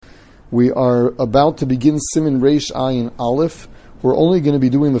We are about to begin Siman Reish Ayin Aleph. We're only going to be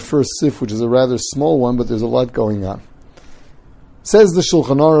doing the first sif, which is a rather small one, but there's a lot going on. Says the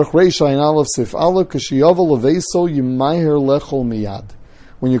Shulchan Aruch, Reish Ayin Aleph Sif Aleph, K'shiyavel Leveso Yimayher Lechol Miyad.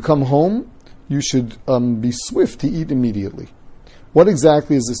 When you come home, you should be swift to eat immediately. What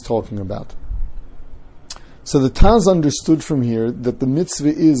exactly is this talking about? So the Taz understood from here that the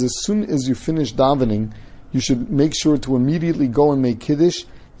mitzvah is, as soon as you finish davening, you should make sure to immediately go and make Kiddush,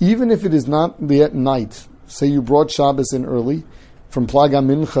 even if it is not yet night. Say you brought Shabbos in early, from Plaga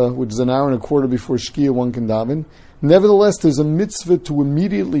Mincha, which is an hour and a quarter before Shkia, one can daven. Nevertheless, there's a mitzvah to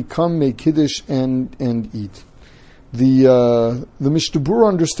immediately come, make Kiddush, and eat. The Mishnah Berurah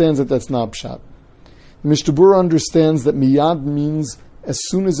understands that that's not pshat. The Mishnah Berurah understands that miyad means as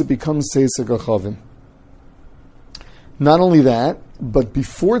soon as it becomes Seisek HaChavim. Not only that, but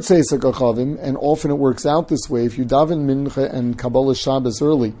before Seisek HaChavim, and often it works out this way, if you daven Mincha and Kabbalah Shabbos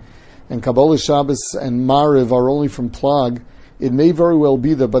early, and Kabbalah Shabbos and Mariv are only from Plag, it may very well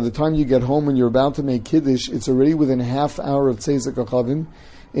be that by the time you get home and you're about to make Kiddush, it's already within a half hour of Seisek HaChavim,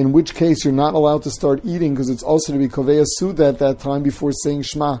 in which case you're not allowed to start eating because it's also to be Kovei Suda at that time before saying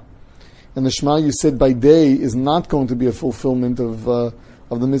Shema. And the Shema you said by day is not going to be a fulfillment of the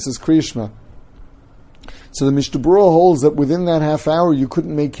Mrs. Kriya Shema. So the Mishnah Berurah holds that within that half hour you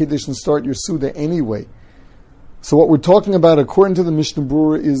couldn't make Kiddush and start your Suda anyway. So what we're talking about according to the Mishnah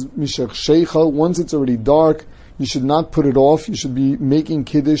Berurah is Mishach Sheikha. Once it's already dark, you should not put it off. You should be making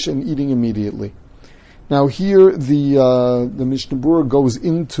Kiddush and eating immediately. Now here the Mishnah Berurah goes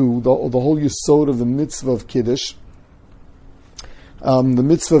into the whole yesod of the mitzvah of Kiddush. The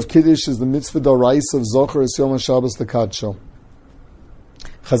mitzvah of Kiddush is the mitzvah d'oraisa of Zocher es Yom HaShabbos l'kadsho.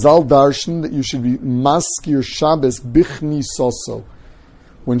 Chazal darshan that you should be maskir Shabbos bichni soso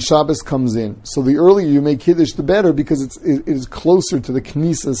when Shabbos comes in. So the earlier you make Kiddush, the better, because it is closer to the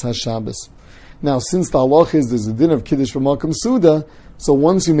Knisas HaShabbos. Now, since the halach is there's a din of Kiddush b'makom Suda, so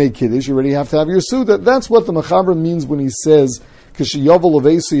once you make Kiddush, you already have to have your Suda. That's what the Mechaber means when he says K'shiyavel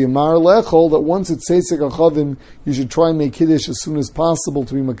Levesu Yimar Lechol, that once it's Seisek HaChavim, you should try and make Kiddush as soon as possible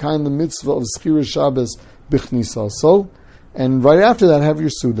to be Mekayim the mitzvah of Schira Shabbos bichni soso. And right after that, have your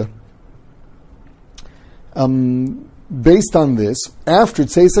Suda. Based on this, after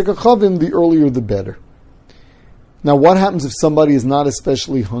Seisek HaChavim, the earlier the better. Now, what happens if somebody is not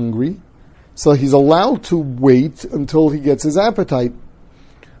especially hungry? So he's allowed to wait until he gets his appetite.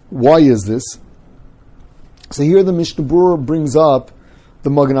 Why is this? So here the Mishnah Berurah brings up the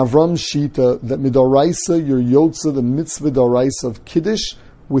Magen Avram Shita that midoraisa, your yotza, the mitzvah doraisa of Kiddush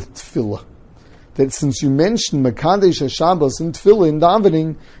with tefillah. That since you mentioned Mekadesh HaShabbos and Tefillah in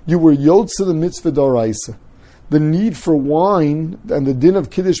davening, you were Yotze the Mitzvah D'Oraisa. The need for wine and the din of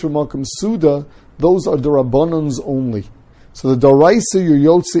Kiddush b'makom Suda, those are the Rabbanans only. So the D'Oraisa, you're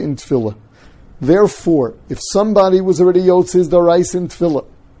Yotze in Tefillah. Therefore, if somebody was already Yotze his D'Oraisa in Tefillah,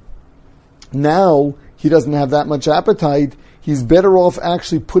 now he doesn't have that much appetite, he's better off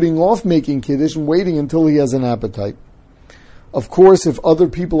actually putting off making Kiddush and waiting until he has an appetite. Of course, if other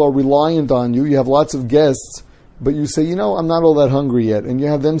people are reliant on you, you have lots of guests, but you say, I'm not all that hungry yet, and you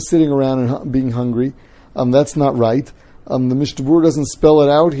have them sitting around and being hungry, that's not right. The Mishnah Berurah doesn't spell it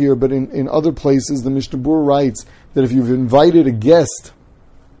out here, but in other places, the Mishnah Berurah writes that if you've invited a guest,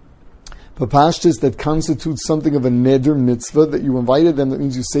 papashtis, that constitutes something of a neder mitzvah, that you invited them, that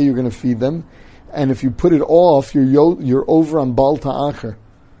means you say you're going to feed them, and if you put it off, you're over on Bal Ta'acher.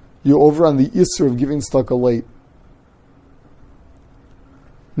 You're over on the Isser of giving tzedakah late.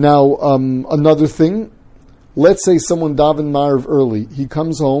 Now, another thing, let's say someone daven Mariv early. He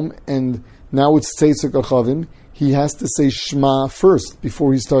comes home and now it's Seisek HaChavim. He has to say Shema first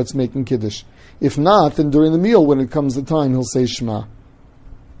before he starts making Kiddush. If not, then during the meal, when it comes the time, he'll say Shema.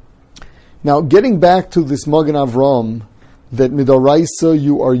 Now, getting back to this Magen Avram, that midoraisa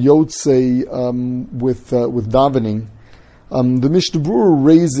you are Yotze with davening, the Mishnah Berurah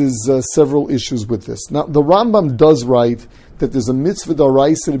raises several issues with this. Now, the Rambam does write that there's a mitzvah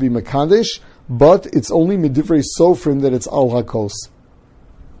d'oraisa to be mekadesh, but it's only midivrei sofrim that it's al hakos.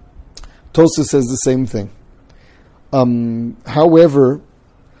 Tosa says the same thing. However,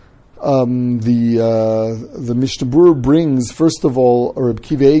 the Mishnah Berurah brings, first of all, a Reb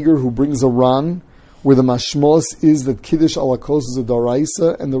Kiva Eger who brings a Ran, where the mashmos is that kiddush al hakos is a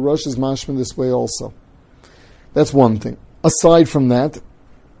d'oraisa, and the Rosh is mashman this way also. That's one thing. Aside from that,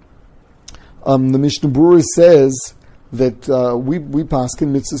 the Mishnah Berurah says that we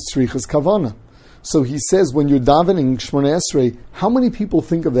paskin mitzvahs tzrichas kavana. So he says when you're davening Shmoneh Esrei, how many people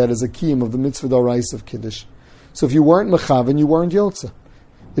think of that as a kiyum of the mitzvah d'oraisa of Kiddush? So if you weren't mechaven, you weren't yotza.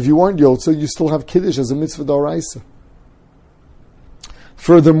 If you weren't yotza, you still have Kiddush as a mitzvah d'oraisa.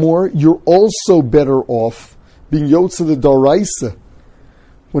 Furthermore, you're also better off being Yotze the Doraisa.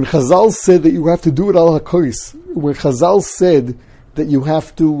 When Chazal said that you have to do it al hakois, when Chazal said that you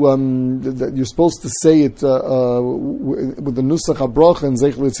have to, that you're supposed to say it with the Nusach HaBracha and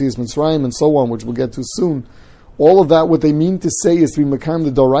Zeich L'Tzias Mitzrayim and so on, which we'll get to soon, all of that, what they mean to say is to be Makam the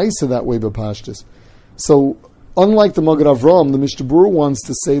Doraisa that way, B'Pashtus. So, unlike the Magen Avram, the Mishnah Berurah wants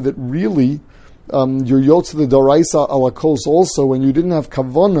to say that really, you're Yotze the Doraisa al hakos also, when you didn't have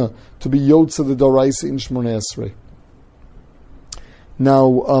Kavana to be Yotze the Doraisa in Shmoneh Esrei. Now,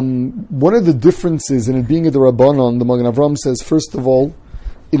 one of the differences in it being a D'Rabbanan, the Magen Avram says, first of all,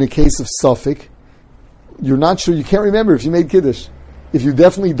 in a case of Suffolk, you're not sure, you can't remember if you made Kiddush. If you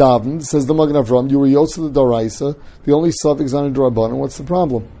definitely davened, says the Magen Avram, you were Yotze the Doraisa, the only Suffolk is on a D'Rabbanan, what's the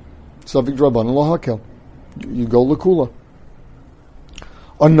problem? Suffolk D'Rabbanan lo hakel. You go L'Kula.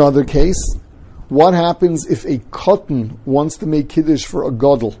 Another case, what happens if a Katan wants to make Kiddush for a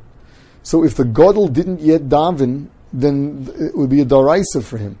Gadol? So if the Gadol didn't yet daven, then it would be a Daraisa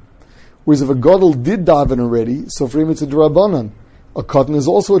for him. Whereas if a Gadol did daven already, so for him it's a D'Rabbanan. A Katan is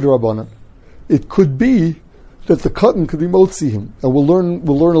also a D'Rabbanan. It could be that the Katan could be Motzi him. And we'll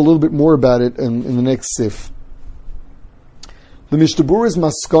learn a little bit more about it in the next Sif. The Mishnah Berurah's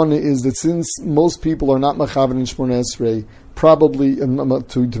maskana is that since most people are not Machavan in Shmoneh Esrei, probably to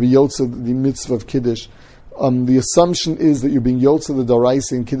be Yotze the mitzvah of Kiddush, the assumption is that you're being Yotze the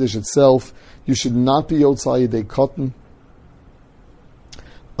Daraisa in Kiddush itself. You should not be Yotze Ayidei Katan.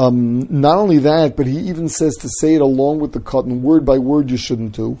 Not only that, but he even says to say it along with the Katan, word by word you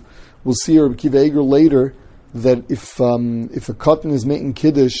shouldn't do. We'll see Rabbi Akiva Eiger later that if a Katan is making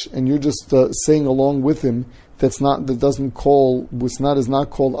Kiddush and you're just saying along with him, is not called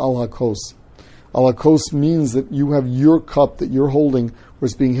al hakos. Al hakos means that you have your cup that you're holding, where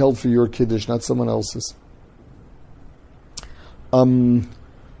it's being held for your Kiddush, not someone else's.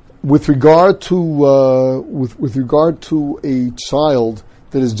 With regard to a child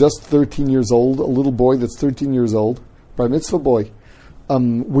that is just 13 years old, a little boy that's 13 years old, bar mitzvah boy,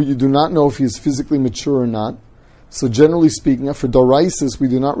 where you do not know if he is physically mature or not. So generally speaking, for Doraisis, we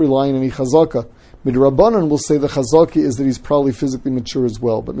do not rely on any chazaka. Midrabanan will say the chazaka is that he's probably physically mature as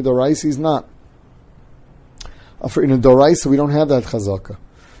well, but Midoraisa he's not. For in a Doraisa, we don't have that chazaka.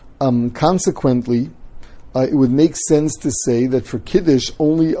 Consequently, it would make sense to say that for Kiddush,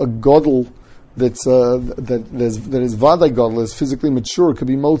 only a Gadol that is Vadai Gadol, is physically mature, could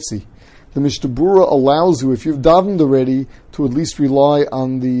be Motzi. The Mishnah Berurah allows you, if you've davened already, to at least rely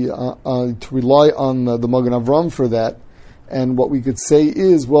on the Magen Avram for that. And what we could say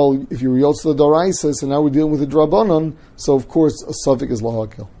is, well, if you're Yotze the Doraisa, so now we're dealing with a D'Rabbanan, so of course a Suffolk is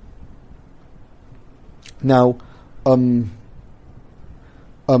Lahakil. Now,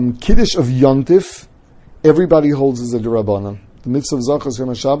 Kiddush of Yontif, everybody holds as a D'Rabbanan. The mitzvah of Zachas Yom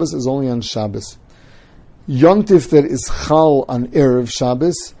HaShabbos is only on Shabbos. Yontif that is Chal on Erev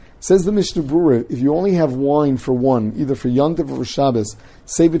Shabbos, says the Mishnah Berurah, if you only have wine for one, either for Yontif or for Shabbos,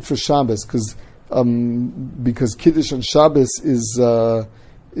 save it for Shabbos, because Kiddush on Shabbos is more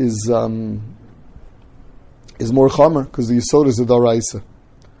chamer, because the Yisod is a Daraisa.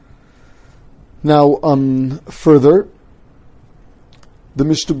 Now, further, the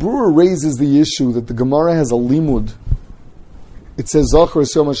Mishnah Berurah raises the issue that the Gemara has a limud. It says Zachar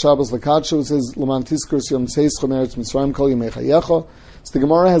Yom HaShabbos Lakadsho. It says Laman Tiskar Yom Tzeischa Meretz Mitzrayim Kol Yemei Chayecha. So the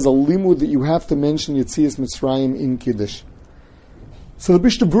Gemara has a limud that you have to mention Yetzias Mitzrayim in Kiddush. So the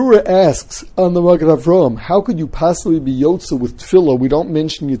Mishnah Berurah asks on the Magen Avram, how could you possibly be Yotze with Tefillah? We don't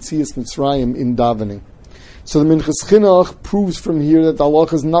mention Yetzias Mitzrayim in davening. So the Minchas Chinuch proves from here that the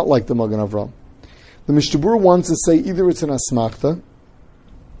halacha is not like the Magen Avram. The Mishnah Berurah wants to say either it's an asmachta,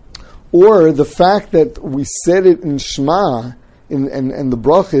 or the fact that we said it in Shema and the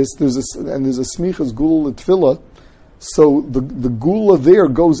brachis, there's a smichas gula l'tefillah, so the gula there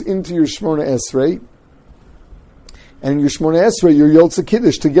goes into your Shmona Esrei, and in your Shmona Esrei your Yotze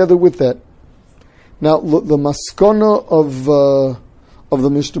Kiddush together with that. Now the maskana of the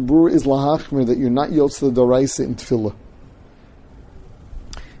Mishnah Berurah is lahachmir, that you're not Yotze the Doraisa in tefillah.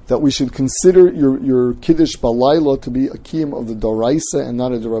 That we should consider your Kiddush Balayla to be a kiyum of the Doraisa and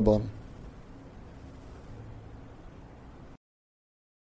not a D'Rabbanan.